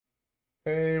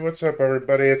Hey, what's up,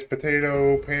 everybody? It's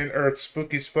it's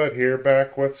Spooky Spud here,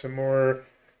 back with some more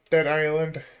Dead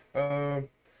Island. I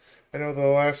know the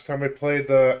last time we played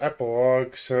the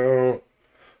epilogue, so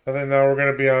I think now we're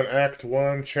gonna be on Act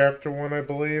 1, Chapter 1, I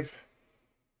believe.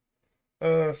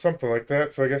 Something like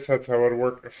that, so I guess that's how it would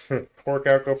work. Work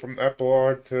out, go from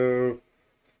epilogue to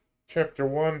Chapter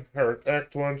 1, or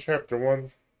Act 1, Chapter 1.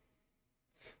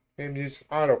 Game use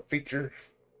auto feature.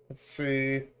 Let's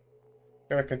see.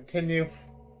 Gonna continue.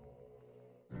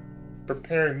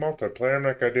 Preparing multiplayer. I'm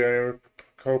not gonna do any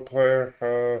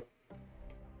co-player.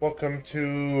 Welcome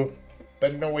to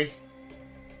Banoi.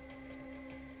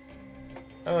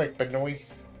 I like Banoi.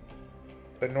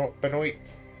 Benoit.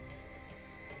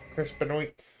 Chris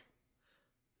Benoit.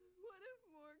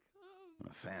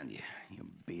 I found you. You're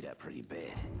beat up pretty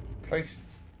bad. Placed.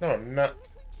 No, I'm not.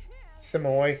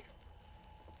 Simoy.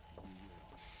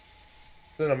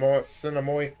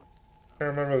 Cinemoy. I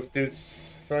don't remember this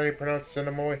dude's. How do you pronounce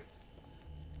Cinemoy?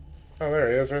 Oh,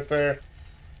 there he is, right there.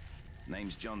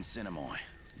 Name's John Cinemoy.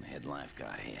 I'm the head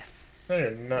lifeguard here. No,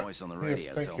 you're not. Voice on the You just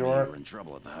radio think told you me you are. were in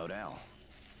trouble at the hotel.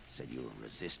 Said you were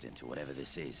resistant to whatever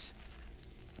this is.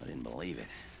 I didn't believe it.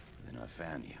 But then I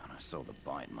found you and I saw the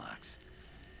bite marks.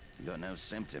 You got no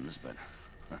symptoms, but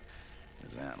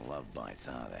those aren't love bites,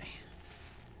 are they?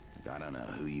 Look, I don't know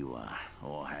who you are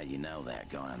or how you know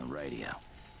that guy on the radio,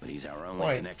 but he's our only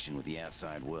Why? connection with the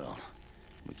outside world.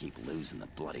 We keep losing the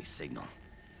bloody signal.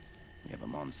 We have a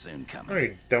monsoon coming. No,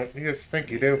 you don't. You just think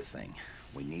So you here's do. the thing.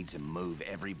 We need to move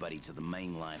everybody to the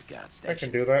main lifeguard I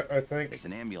station. can do that, I think. There's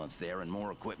an ambulance there and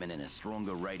more equipment and a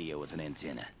stronger radio with an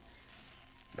antenna.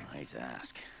 I hate to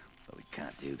ask, but we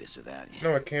can't do this without you.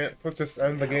 No, I can't. Let's just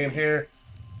end the game here.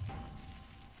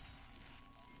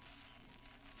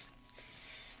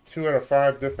 2 out of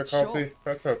 5 difficulty. Sure.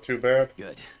 That's not too bad.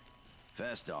 Good.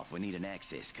 First off, we need an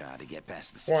access card to get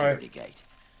past the Why? security gate.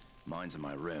 Mine's in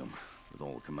my room. With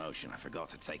all the commotion, I forgot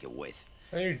to take it with.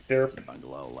 Hey, you It's derp. in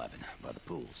Bungalow 11, by the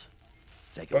pools.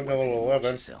 Take it Bungalow with you and watch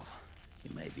 11. yourself.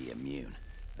 You may be immune.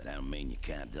 That don't mean you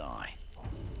can't die.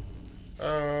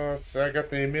 So I got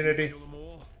the immunity. Kill them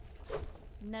all?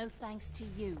 No thanks to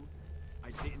you.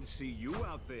 I didn't see you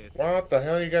out there. What the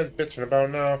hell are you guys bitching about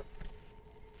now?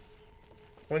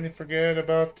 When you forget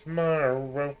about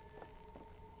tomorrow,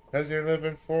 as you're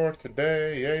living for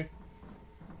today, eh?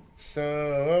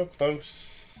 So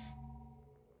close.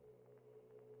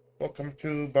 Welcome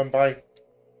to Bombay.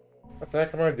 What the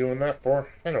heck am I doing that for?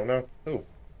 I don't know. Ooh.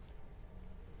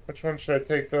 Which one should I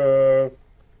take? The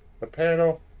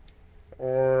panel?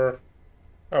 Or...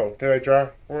 Oh, did I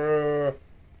drop? Oh,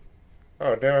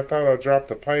 damn, I thought I dropped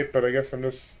the pipe, but I guess I'm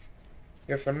just...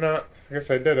 Guess I'm not. I guess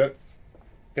I did it.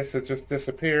 Guess it just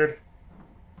disappeared.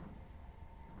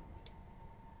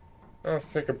 Oh,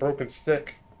 let's take a broken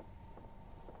stick.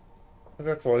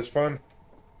 That's always fun.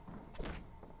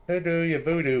 Hoodoo, you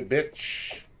voodoo,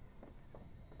 bitch.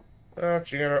 Oh, what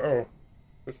you gonna... Oh.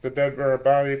 Just a dead rare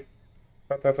body.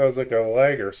 I thought that was like a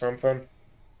leg or something.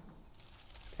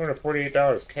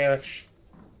 $248 cash.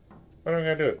 What am I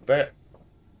gonna do with that?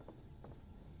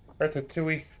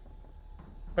 Ratatouille.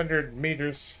 100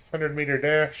 meters. 100-meter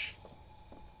dash.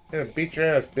 Gonna beat your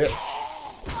ass, bitch.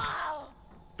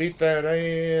 Beat that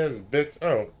ass, bitch.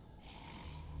 Oh.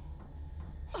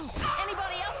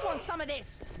 Anybody else want some of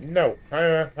this? No.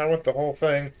 I want the whole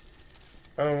thing.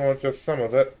 I don't want just some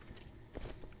of it.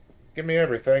 Give me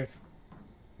everything.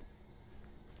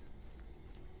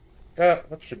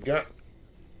 What you got?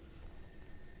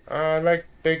 I like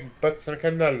big butts and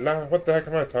canela. What the heck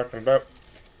am I talking about?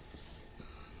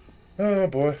 Oh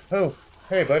boy. Oh,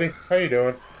 hey buddy. How you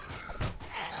doing?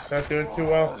 Not doing too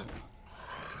well?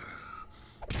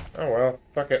 Oh well.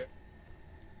 Fuck it.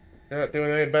 You're not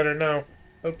doing any better now.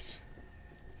 Oops.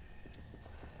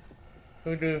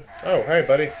 Who do? Oh, hey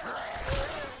buddy.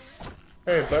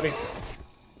 Hey buddy.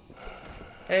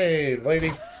 Hey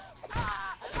lady.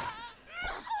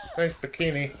 Nice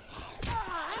bikini.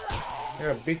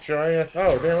 Yeah, beat your ass.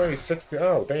 Oh, damn, only 60.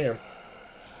 Oh, damn.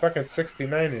 Fucking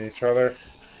 69 in each other.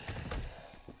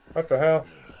 What the hell?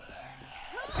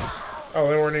 Oh,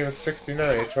 they weren't even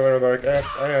 69 each other, like ass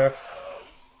to ass.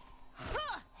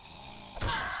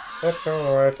 Oops, I don't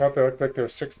know why I thought they looked like they were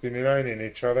 69 in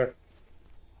each other.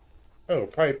 Oh,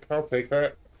 pipe. I'll take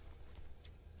that.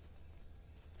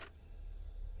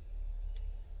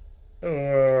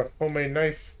 Oh, homemade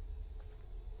knife.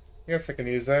 I guess I can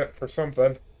use that for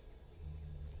something.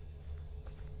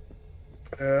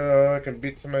 I can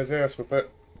beat somebody's ass with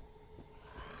it.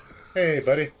 Hey,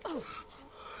 buddy.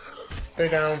 Stay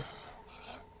down.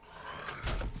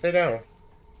 Stay down.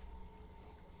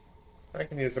 I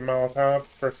can use a Molotov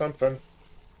for something.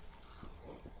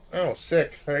 Oh,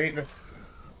 sick. They're eating.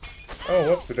 Oh,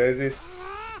 whoops, daisies.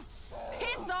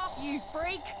 Piss off, you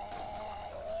freak!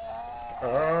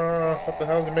 Ah, what the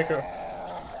hell is he making? What's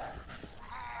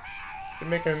he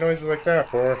making noises like that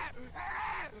for?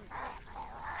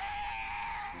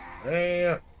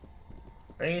 Yeah.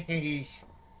 Hey,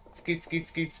 skeet, skeet,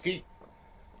 skeet, skeet.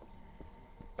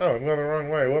 Oh, I'm going the wrong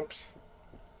way. Whoops.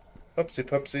 Oopsie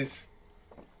poopsies.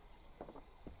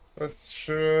 This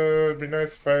should be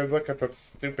nice if I look at the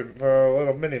stupid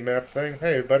little mini-map thing.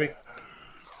 Hey, buddy.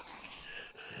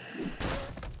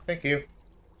 Thank you.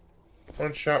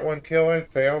 One shot, one kill.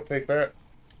 I'll take that.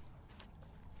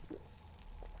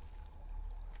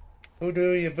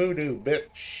 Voodoo you voodoo,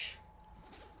 bitch.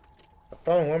 The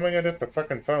phone. When am I gonna get the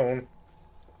fucking phone?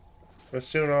 As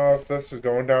soon as this is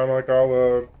going down, like all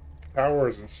the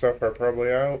towers and stuff are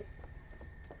probably out.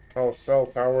 All the cell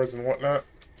towers and whatnot.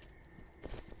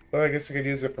 But I guess I could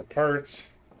use it for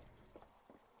parts.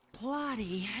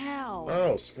 Bloody hell!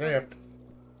 Oh, snap.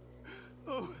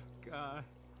 Oh, God.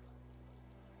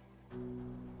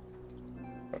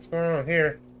 What's going on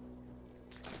here?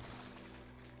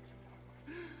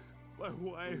 My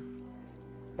wife.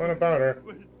 What about her?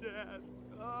 My dad.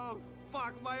 Oh,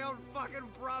 fuck, my own fucking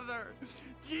brother.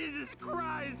 Jesus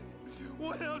Christ.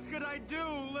 What else could I do?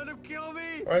 Let him kill me?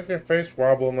 Why is your face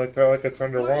wobbling like that, like it's Why are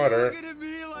you underwater? looking at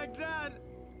me like that?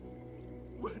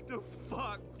 What the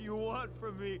fuck do you want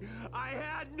from me? I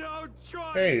had no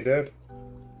choice. Hey, you did.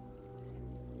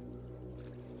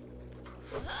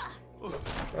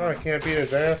 Oh, I can't beat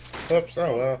his ass. Whoops,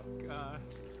 oh well. God.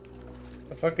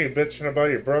 The fuck are you bitching about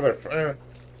your brother? I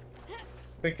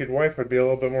think your wife would be a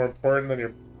little bit more important than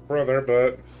your brother,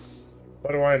 but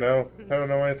what do I know? I don't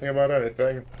know anything about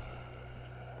anything.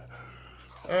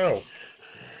 Oh.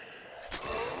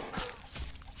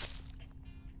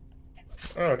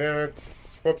 Oh, damn,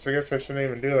 it's... Whoops, I guess I shouldn't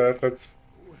even do that.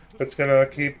 That's gonna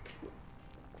keep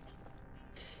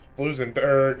losing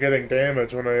or getting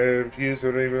damage when I use it,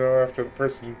 even though after the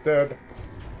person's dead.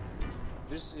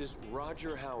 This is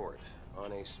Roger Howard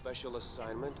on a special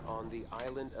assignment on the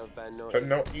island of Banoi. But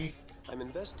no E. I'm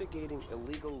investigating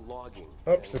illegal logging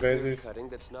Oops, and daisies. cutting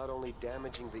that's not only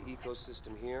damaging the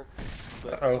ecosystem here,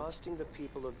 but Uh-oh. costing the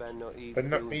people of Banoi But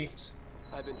not me. billions.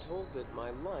 I've been told that my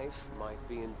life might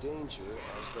be in danger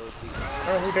as those who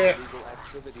behind dat? this illegal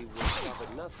activity will stop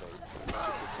at nothing to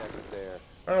protect their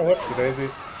Oh, whoops, the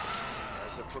daisies.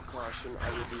 As a precaution, I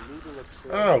will be leaving a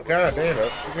trail. Oh, of god damn it.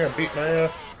 reports You're gonna beat my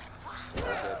ass. so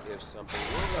that if something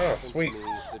were to Oh, happen sweet. to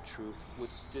me, the truth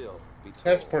would still be told.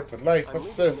 Passport to life. I'm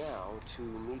What's leaving this? now to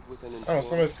meet with an Oh,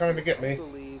 somebody's coming to get informant me. I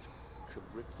believe could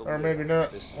rip the Or lid maybe off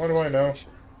not. this What do I know?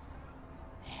 investigation.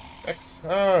 X.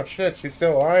 Oh, shit. She's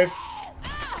still alive?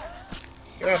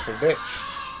 Get off her,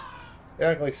 bitch. You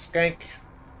ugly skank.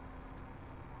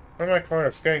 What am I calling a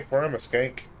skank for? I'm a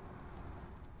skank.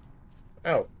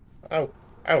 Ow. Ow.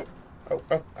 Ow. Ow.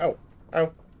 Ow. Ow.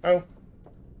 Ow. Ow.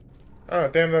 Oh,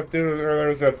 damn that dude. Or there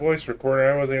was that voice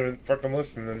recorder. I wasn't even fucking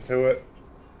listening to it.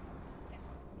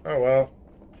 Oh, well.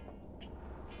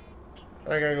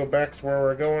 I gotta go back to where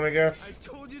we're going, I guess. I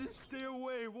told you to stay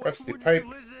away. Why Rusty wouldn't pipe. you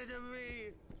listen to me?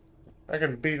 I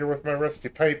can beat her with my rusty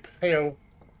pipe. Heyo.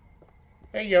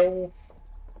 Heyo.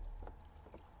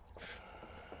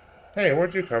 Hey,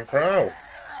 where'd you come from? Oh.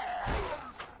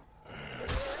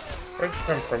 Where'd you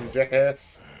come from,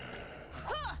 jackass?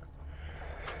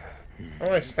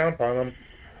 Oh, I stomp on him.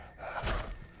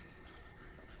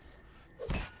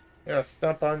 Yeah,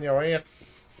 stomp on your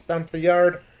ass. Stomp the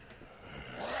yard.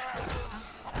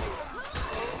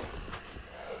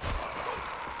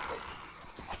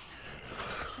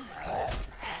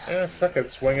 Yeah, suck at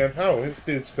swinging. Oh, this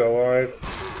dude's still alive.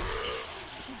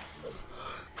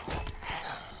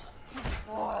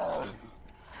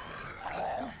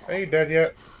 Are you dead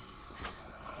yet?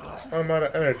 I'm out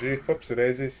of energy. Whoopsie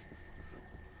daisies.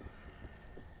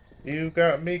 You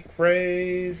got me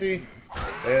crazy,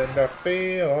 and I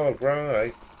feel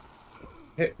alright.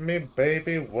 Hit me,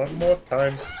 baby, one more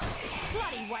time.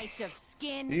 Bloody waste of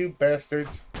skin! You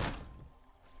bastards.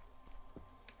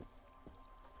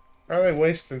 How are they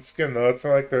wasting skin, though? It's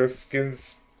not like their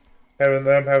skins...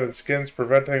 having skins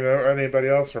preventing anybody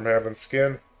else from having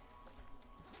skin.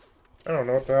 I don't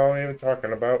know what the hell I'm even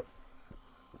talking about.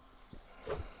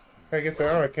 Can I get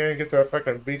that? Oh, I can't get that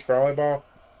fucking beach volleyball.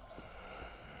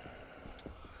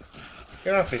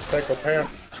 Get off me, psychopath.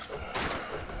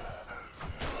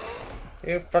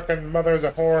 You fucking mother's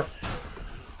a whore.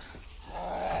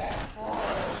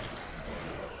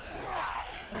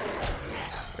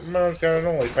 Your mom's got an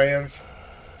OnlyFans.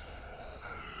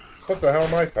 What the hell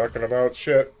am I talking about?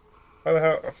 Shit. How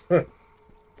the hell?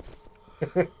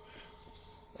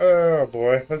 Oh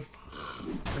boy. Is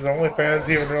OnlyFans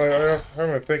even really... I don't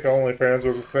even think OnlyFans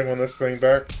was a thing when this thing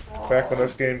back when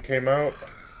this game came out.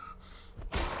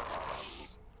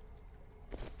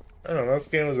 I don't know, this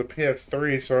game was a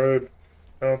PS3, so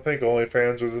I don't think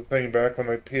OnlyFans was a thing back when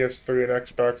the PS3 and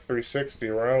Xbox 360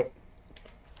 were out.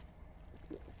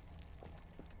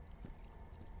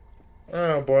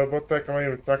 Oh boy, what the heck am I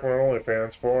even talking about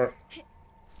OnlyFans for?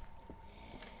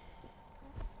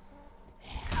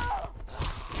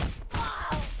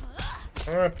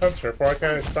 I'm gonna punch her before I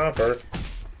can't stop her.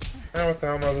 Now what the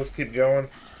hell, I'll just keep going.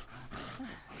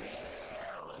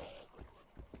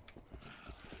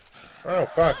 Oh,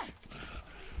 fuck.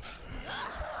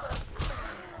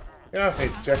 Get off me,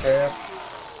 jackass.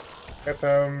 Get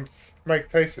them Mike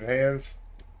Tyson hands.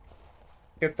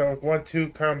 Get the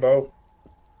 1-2 combo.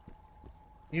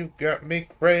 You got me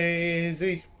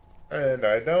crazy, and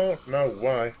I don't know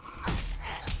why.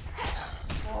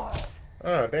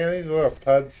 Oh, damn, these little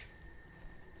puds.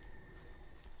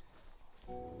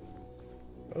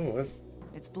 Ooh,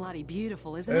 It's bloody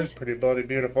beautiful, isn't it it? is pretty bloody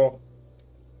beautiful.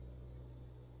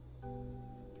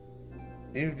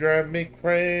 You drive me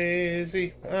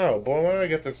crazy. Oh boy, why did I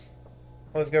get this?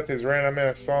 I always got these random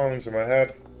ass songs in my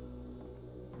head.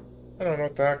 I don't know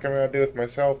what the heck I'm gonna do with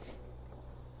myself.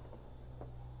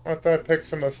 I thought I picked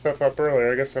some of the stuff up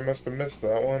earlier. I guess I must have missed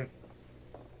that one.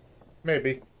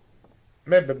 Maybe.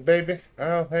 Maybe, baby.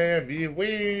 I'll have you.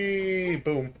 Wee!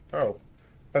 Boom. Oh.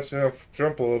 I should have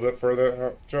jump a little bit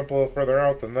further. Jump a little further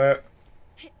out than that.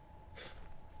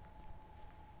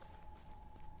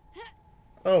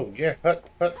 Oh, yeah. Hut,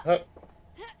 hut, hut.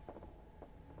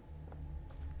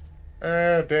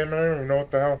 Ah, damn, I don't even know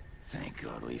what the hell. Thank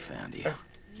God we found you.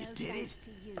 You did it?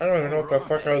 I don't even know what the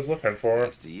fuck I was looking for.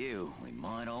 Thanks to you, we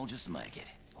might all just make it.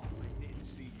 I didn't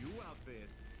see you out there.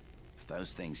 If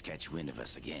those things catch wind of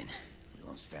us again, we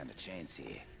won't stand a chance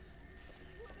here.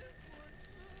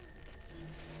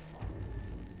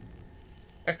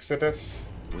 Exodus.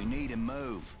 We need to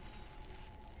move.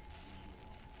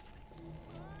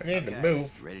 I need to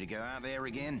move. Ready to go out there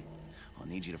again? I'll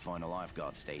need you to find a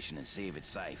lifeguard station and see if it's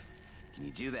safe. Can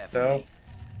you do that for me?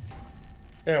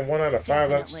 Yeah, 1 out of 5,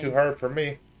 that's too hard for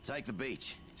me. Take the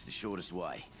beach. It's the shortest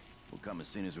way. We'll come as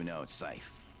soon as we know it's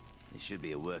safe. There should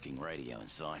be a working radio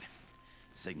inside.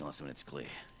 Signal us when it's clear,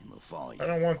 and we'll follow you. I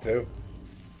don't want to.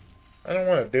 I don't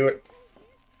want to do it.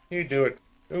 You do it.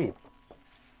 Ooh.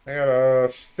 I got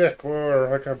a stick, or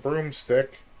like a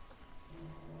broomstick.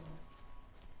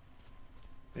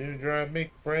 You drive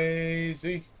me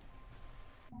crazy.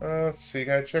 Let's see,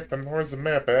 gotta check them. Where's the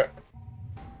map at?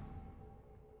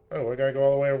 Oh, we gotta go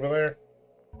all the way over there.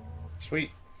 Sweet.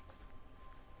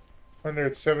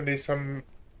 170 some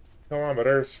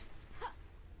kilometers.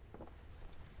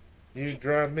 You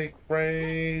drive me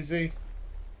crazy.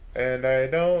 And I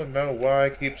don't know why I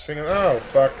keep singing. Oh,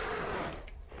 fuck.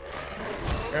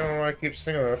 I don't know why I keep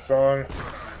singing that song.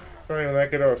 It's not even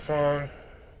that good of a song.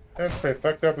 That's pretty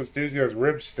fucked up. This dude's got his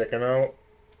ribs sticking out.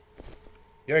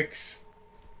 Yikes.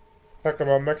 Talking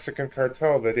about Mexican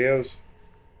cartel videos.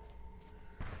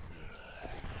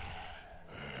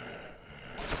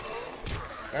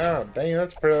 Oh, dang,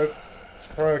 that's probably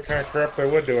the kind of crap they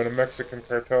would do in a Mexican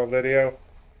cartel video.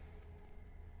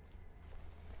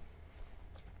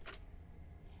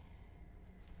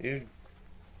 You...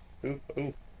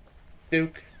 Ooh.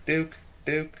 Duke,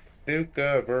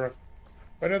 bro.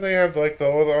 Why do they have, like,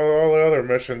 all the other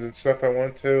missions and stuff I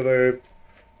went to?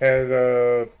 They had,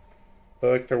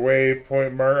 like, the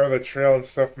waypoint mark, or the trail and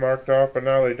stuff marked off, but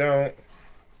now they don't.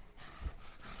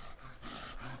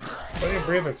 Why are you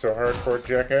breathing so hard for,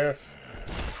 jackass?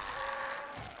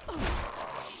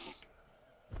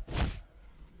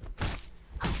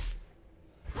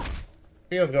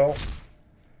 Field goal.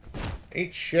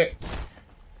 Eat shit.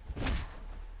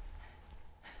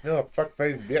 You little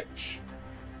fuckface bitch.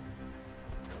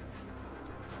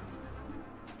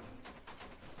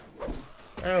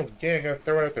 Oh, yeah, I'm gonna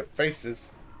throw it at their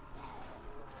faces.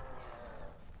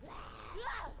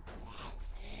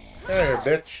 Get out of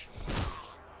here, bitch.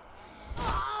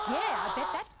 Yeah, I bet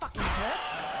that fucking hurts.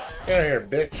 Get out of here,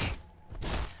 bitch.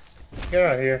 Get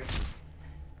out of here.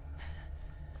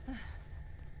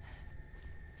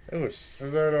 Ooh, is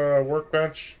that a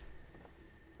workbench?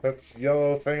 That's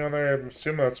yellow thing on there. I'm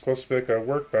assuming that's supposed to be like a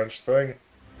workbench thing.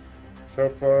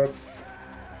 So let's...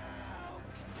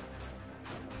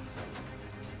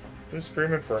 Who's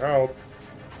screaming for help?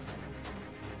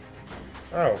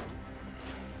 Oh.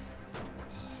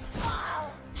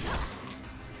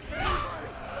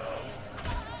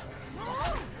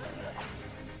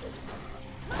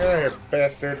 Get out of here,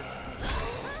 bastard.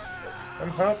 I'm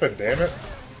helping, damn it.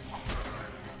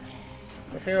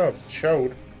 I think I'll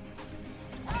chode.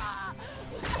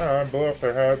 Oh, I blew off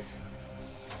their heads.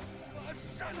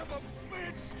 Son of a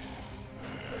bitch!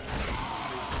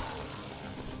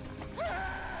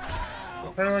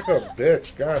 I'm kind of like a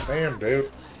bitch. God damn,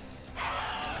 dude.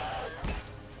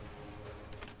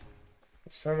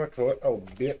 You sound like a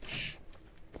bitch.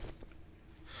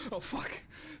 Oh, fuck.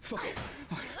 Fuck.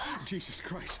 Jesus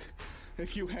Christ.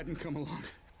 If you hadn't come along.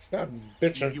 Stop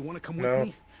bitching. You want to come No. with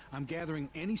me? I'm gathering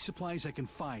any supplies I can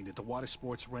find at the water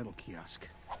sports rental kiosk.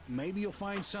 Maybe you'll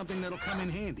find something that'll come in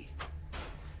handy.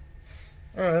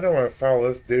 Oh, I don't want to follow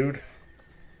this dude.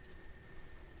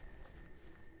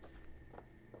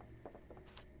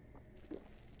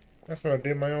 I just want to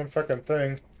do my own fucking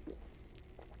thing.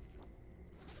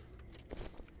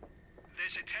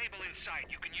 There's a table inside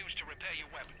you can use to repair your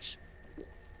weapons.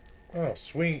 Oh,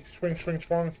 swing, swing, swing,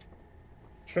 swing.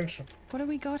 Swing, swing, What do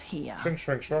we got here? swing,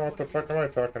 swing, swing. What the fuck am I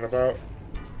talking about?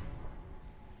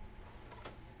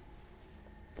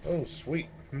 Oh, sweet.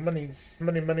 Monies.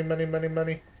 Money, money, money, money,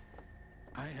 money.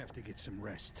 I have to get some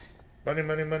rest. Money,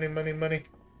 money, money, money, money.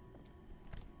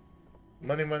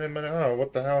 Money, money, money. Oh,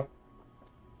 what the hell?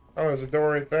 Oh, there's a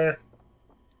door right there.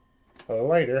 A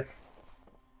lighter.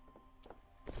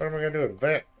 What am I gonna do with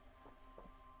that?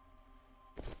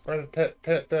 Run, pet,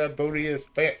 pet, that booty is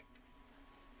fat.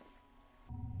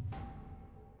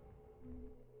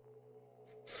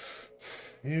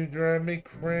 You drive me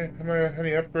crazy. How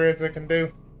many upgrades I can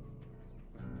do?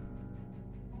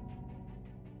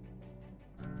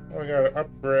 Oh, I got an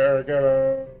upgrade. I got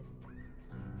a.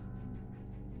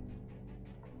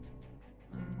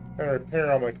 Gotta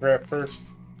repair all my crap first.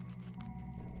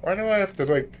 Why do I have to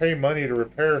like pay money to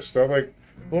repair stuff? Like,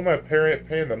 who am I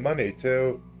paying the money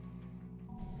to?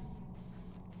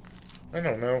 I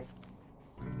don't know.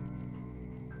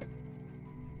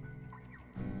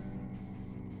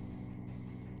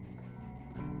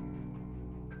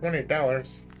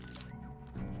 $20.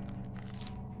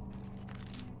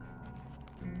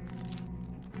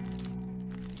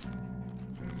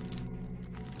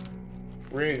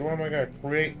 Create. What am I gonna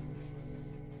create?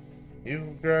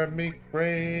 You drive me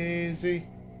crazy.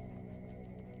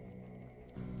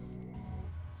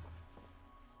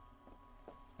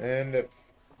 And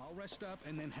I'll rest up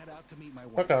and then head out to meet my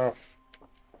wife. fuck off.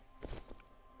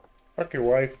 Fuck your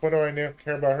wife. What do I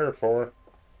care about her for?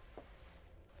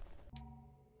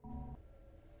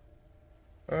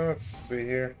 Let's see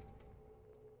here.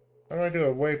 How do I do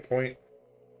a waypoint?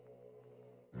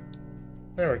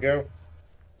 There we go.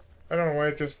 I don't know why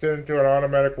it just didn't do an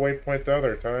automatic waypoint the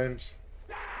other times.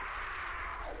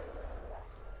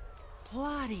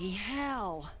 Bloody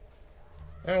hell.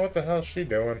 Oh, what the hell is she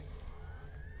doing?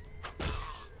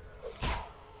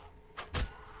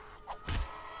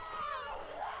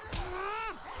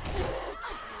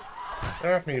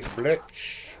 Get off me,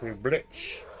 blitch. You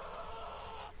blitch.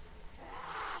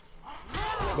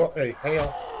 What the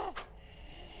hell?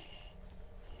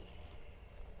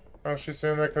 Oh, she's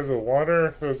saying that because of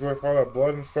water? There's like all that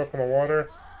blood and stuff in the water?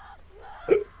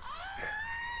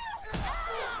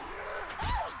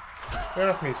 Get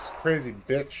off me, crazy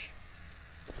bitch.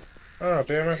 Oh,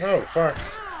 damn it. Oh, fuck.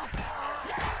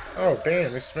 Oh,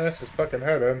 damn, he smashed his fucking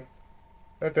head in.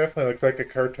 That definitely looks like a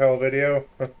cartel video.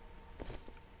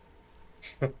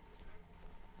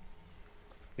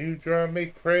 You drive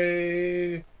me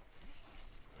crazy.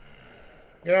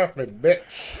 Get off me,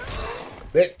 bitch.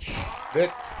 Bitch.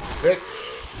 Bitch. Bitch.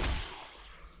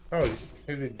 Oh,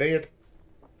 is he dead?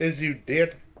 Is you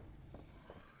dead?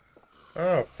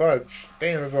 Oh, fudge.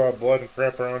 Damn, there's a lot of blood and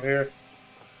crap around here.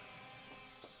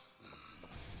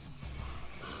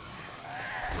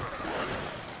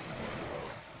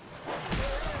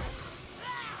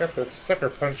 Got that sucker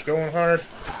punch going hard.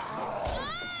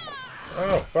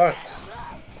 Oh, fuck.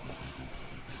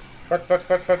 Fuck, fuck,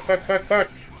 fuck, fuck, fuck, fuck, fuck.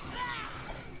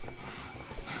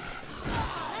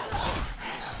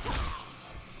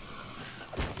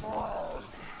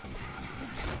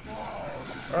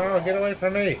 Oh, get away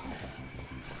from me.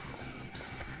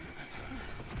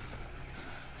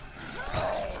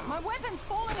 My weapon's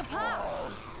falling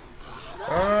apart.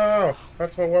 Oh,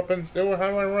 that's what weapons do,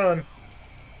 how I run.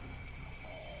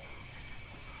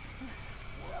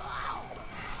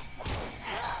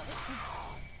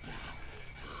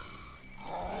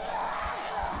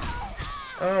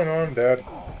 Oh no, I'm dead.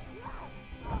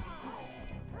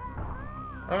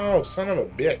 Oh, son of a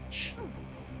bitch.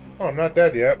 Oh, I'm not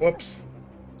dead yet. Whoops.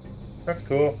 That's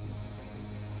cool.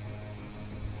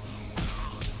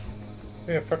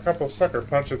 Yeah, a couple sucker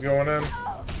punches going in.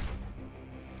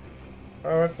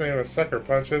 Oh, that's not even a sucker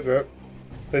punch, is it?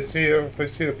 If they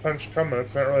see the punch coming,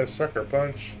 it's not really a sucker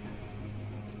punch.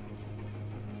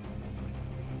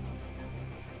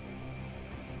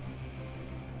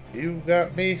 You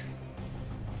got me.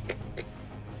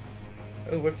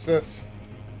 Oh, what's this?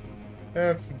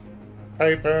 That's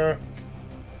paper.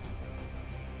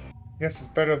 Guess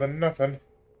it's better than nothing.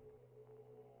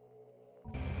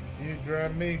 You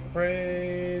drive me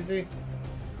crazy,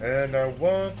 and I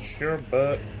want your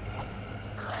butt.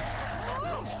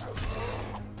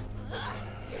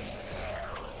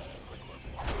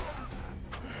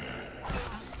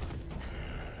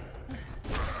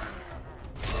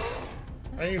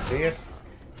 Are you dead?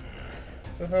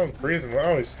 What the hell's breathing?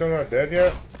 Oh, he's still not dead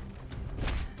yet?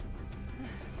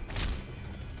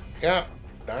 God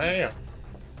damn.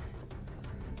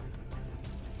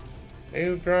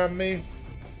 You drive me.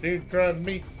 You drive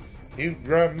me. You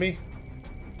drive me.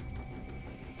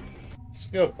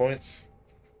 Skill points.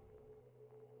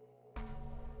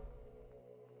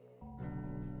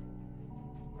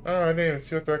 Oh, I didn't even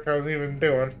see what the heck I was even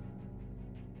doing.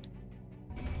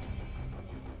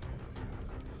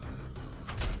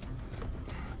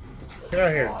 Get out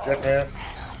of here, jackass.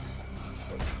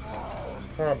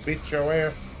 I'll beat your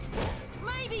ass.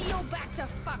 Maybe you'll back the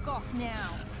fuck off now.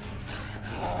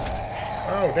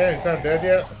 Oh, damn, he's not dead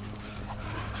yet?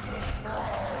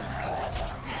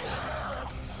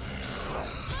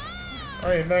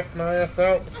 Oh, you knocked my ass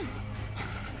out?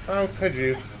 How could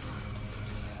you?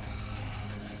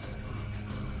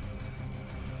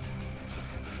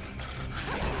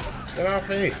 Get off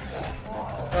me!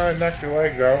 Oh, I knocked your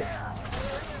legs out.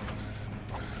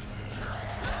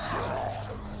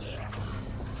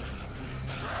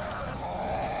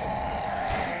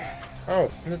 Oh,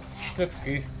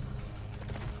 Snitsky.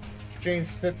 Gene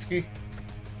Snitsky.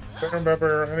 Don't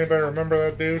remember, anybody remember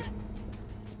that dude?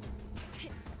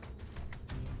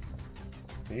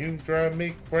 You drive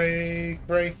me cray.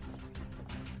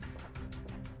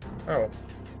 Oh.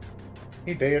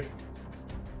 He dead.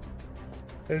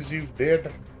 Is you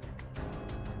dead?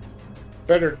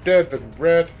 Better dead than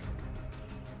red.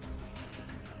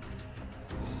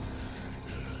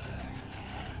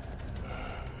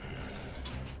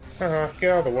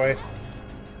 Get out of the way.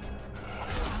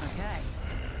 Okay.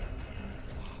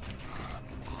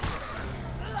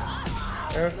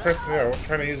 Yeah, this person, yeah,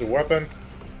 trying to use a weapon.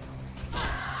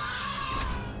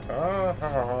 Get out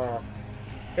of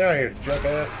here,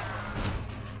 jackass.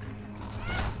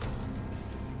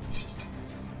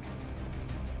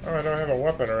 Oh, I don't have a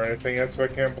weapon or anything yet, so I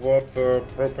can't blow up the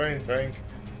propane tank.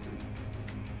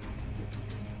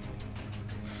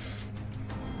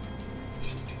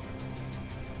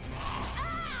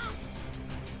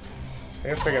 I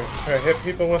guess I can hit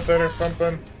people with it or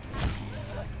something.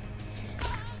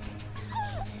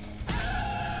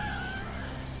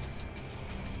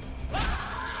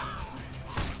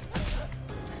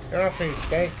 Get off me, you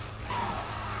stink.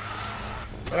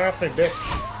 Get off me, bitch.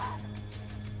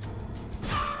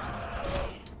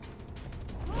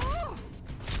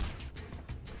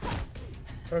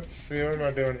 Let's see, what am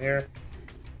I doing here?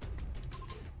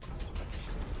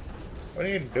 What are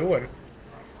you doing?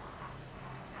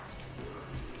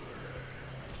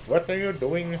 What are you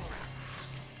doing?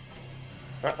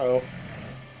 Uh-oh.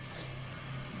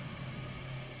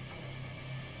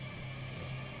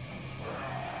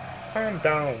 Calm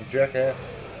down,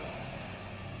 jackass.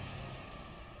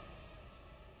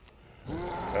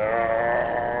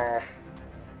 Oh,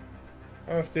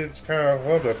 this dude's kind of a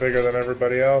little bit bigger than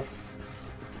everybody else.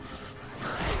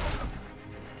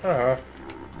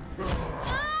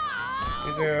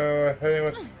 He's hitting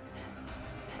with...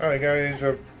 Oh, he's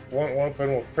a blunt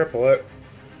weapon will cripple it.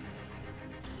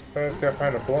 So I just gotta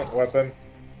find a blunt weapon.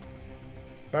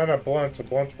 Not a blunt, a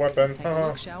blunt weapon. Let's take a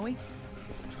look, shall we?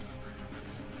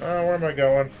 Oh, where am I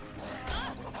going?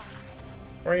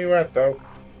 Where are you at, though?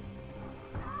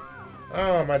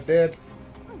 Oh, am I dead?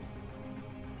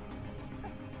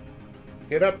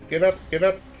 Get up, get up, get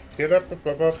up, get up,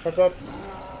 up.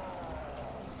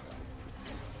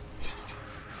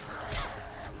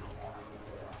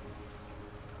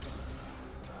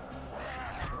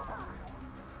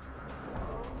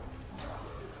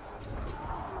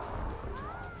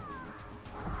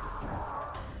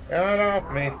 Get off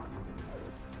me.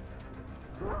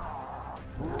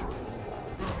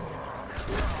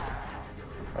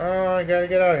 Oh, I gotta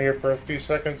get out of here for a few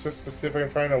seconds just to see if I can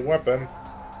find a weapon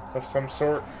of some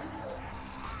sort.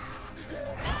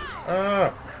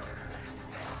 Ah!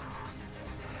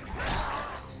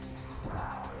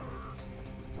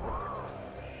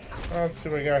 Oh, let's see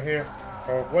what we got here.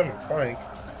 Oh, wooden plank.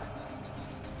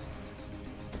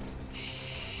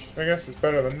 I guess it's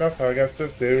better than nothing against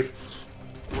this dude.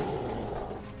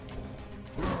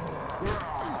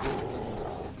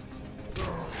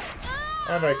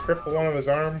 How did I cripple one of his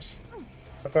arms?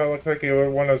 I thought it looked like he would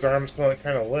want his arms going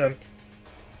kind of limp.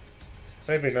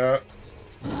 Maybe not.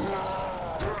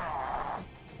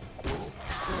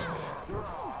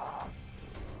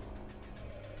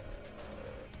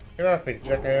 Get off me,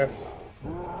 jackass.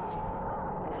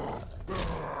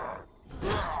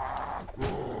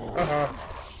 Uh-huh.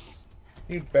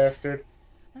 You bastard.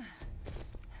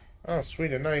 Oh,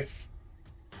 sweet, a knife.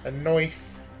 A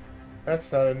knife.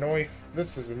 That's not a knife.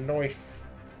 This is a knife.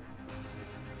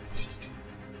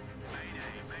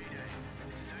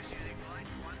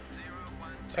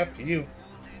 F you.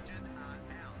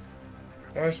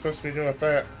 What am I supposed to be doing with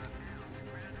that?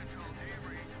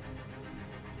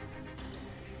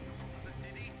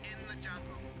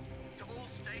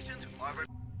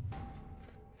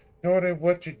 Shorty,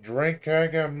 what you drink? I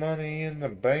got money in the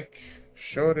bank.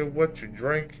 Shorty, what you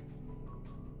drink?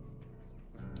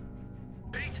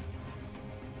 Pete!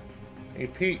 Hey,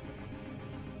 Pete.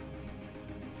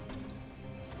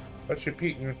 What you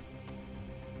peeting?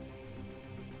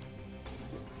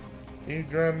 You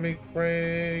drive me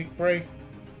cray.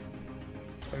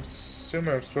 I'm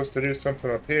assuming I'm supposed to do something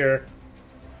up here.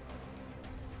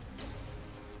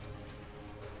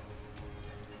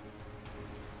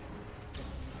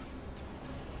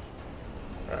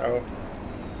 Uh-oh.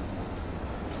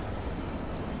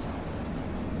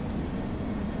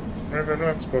 Maybe I'm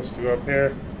not supposed to go up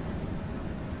here.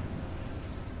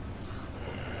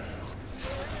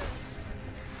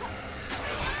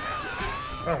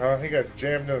 Uh-huh, he got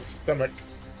jammed in his stomach.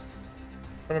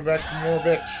 Coming back for more,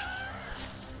 bitch.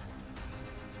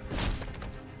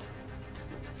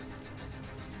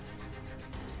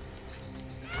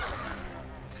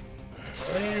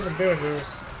 What are you even doing? You're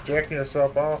just jacking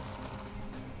yourself off?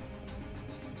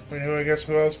 I mean, I guess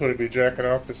who else would he be jacking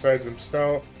off besides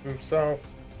himself? I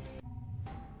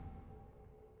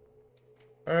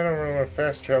don't really want to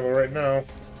fast travel right now.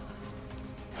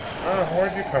 Ah,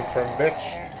 where'd you come from,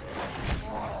 bitch?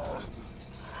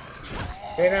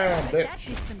 Stay down, bitch. That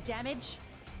did some damage.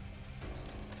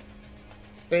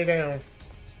 Stay down.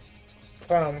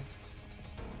 Clown.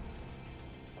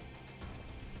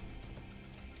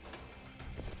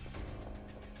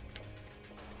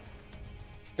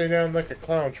 Stay down like a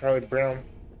clown, Charlie Brown.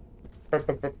 Brown,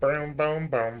 brown, brown,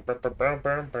 brown,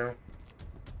 brown, brown.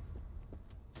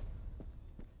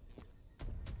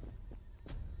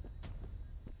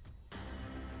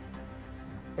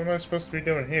 What am I supposed to be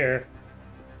doing here?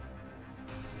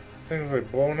 This thing's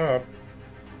like blown up.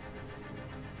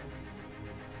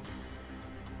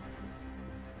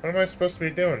 What am I supposed to be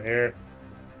doing here?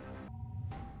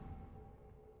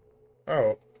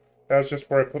 Oh, that was just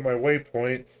where I put my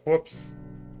waypoint. Whoops.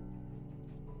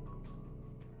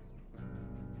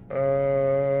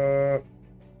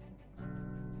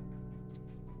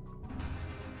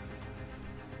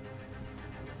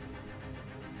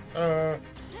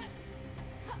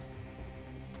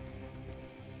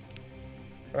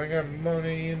 I got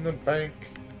money in the bank.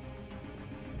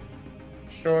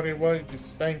 Shorty, what you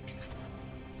stink?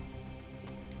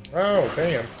 Oh,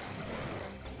 damn.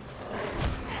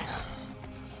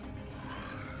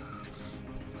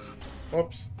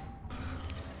 Whoops.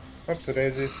 Whoopsie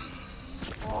daisies.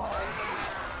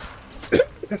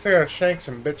 Guess I gotta shank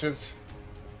some bitches.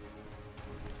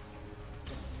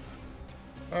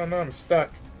 Oh no, I'm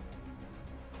stuck.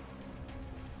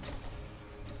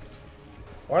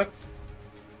 What?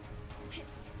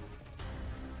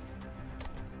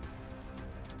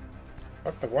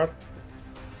 What the what?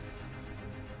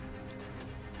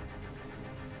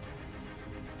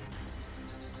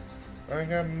 I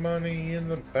got money in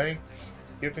the bank,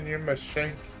 giving you my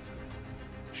shank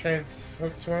chance.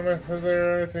 Let's see, is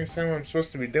there anything saying what I'm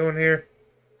supposed to be doing here?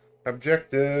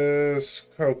 Objectives,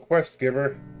 quest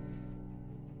giver.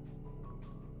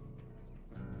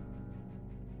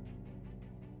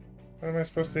 What am I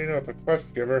supposed to be doing with the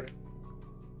quest giver?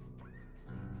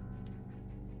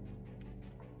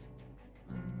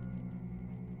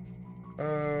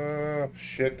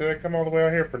 Shit, did I come all the way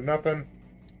out here for nothing?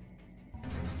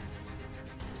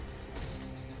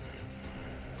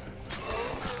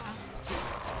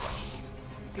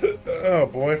 Oh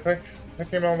boy, I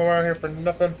came all the way out here for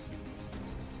nothing.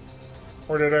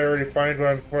 Or did I already find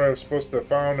what I was supposed to have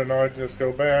found and now I just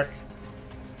go back?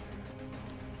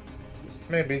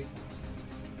 Maybe.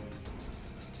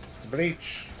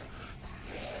 Bleach.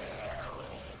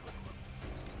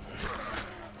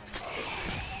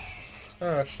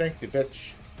 Ah, shanky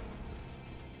bitch.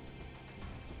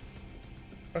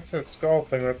 What's that skull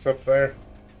thing that's up there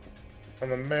on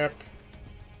the map?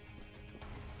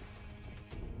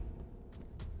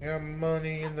 Got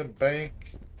money in the bank.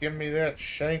 Give me that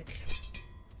shank.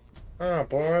 Oh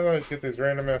boy, I always get these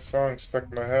random ass songs stuck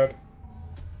in my head.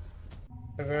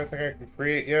 Is there anything I can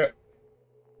create yet?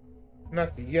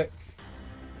 Not yet.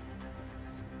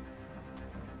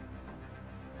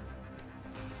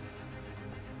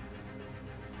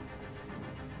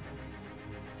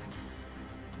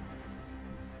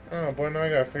 Oh boy, now I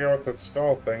gotta figure out what that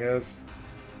skull thing is.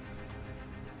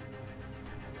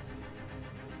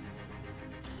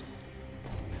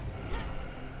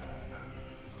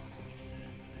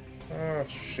 Oh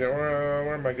shit,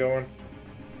 where am I going?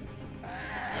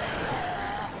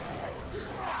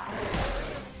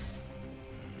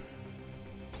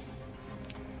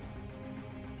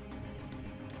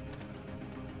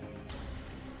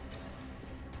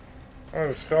 Oh,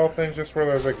 the skull thing's just where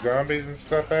there's like zombies and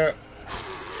stuff at?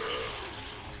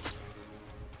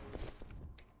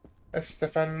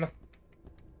 Estefan.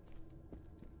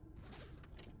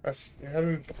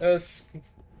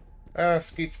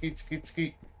 Skeet, skeet, skeet,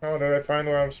 skeet. Oh, did I find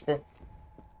where I'm supposed?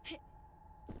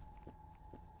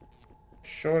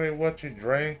 Shorty, what you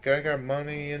drank? I got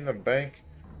money in the bank.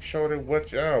 Shorty,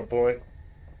 what you... Oh, boy.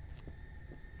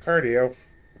 Cardio.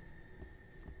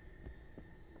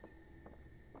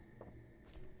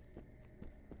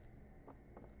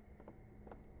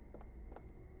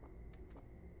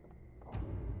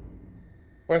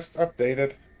 Quest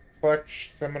updated. Collect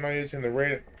seminar using the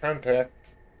rate contact.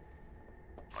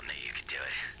 I knew you could do it.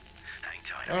 Hang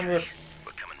tight, okay? Onwards.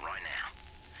 We're coming right now.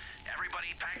 Everybody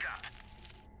pack up.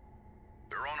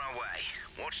 We're on our way.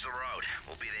 Watch the road.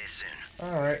 We'll be there soon.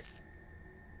 Alright.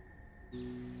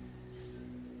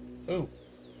 Ooh.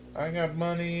 I got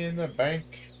money in the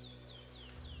bank.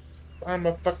 I'm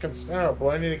a fucking... Oh,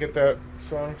 boy, I need to get that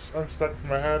song unstuck from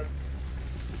my head.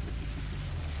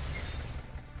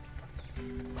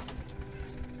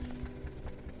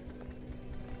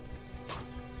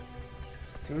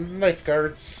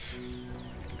 Lifeguards.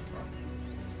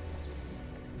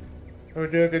 We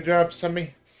do a good job,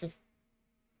 Semi.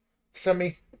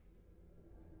 Semi.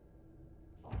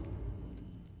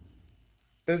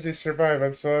 Busy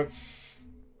surviving, so it's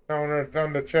now we're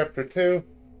down to chapter 2.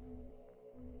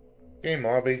 Game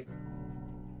lobby.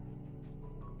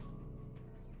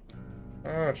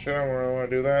 Oh shit, I don't really want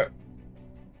to do that.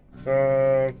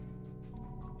 So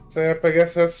yep, I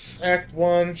guess that's Act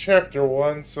 1, Chapter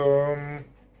 1, so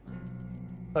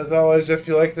as always, if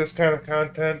you like this kind of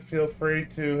content, feel free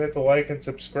to hit the like and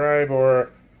subscribe, or,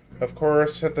 of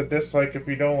course, hit the dislike if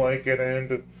you don't like it,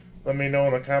 and let me know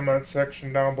in the comments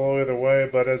section down below either way.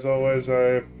 But as always,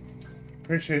 I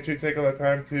appreciate you taking the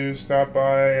time to stop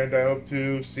by, and I hope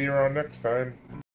to see you around next time.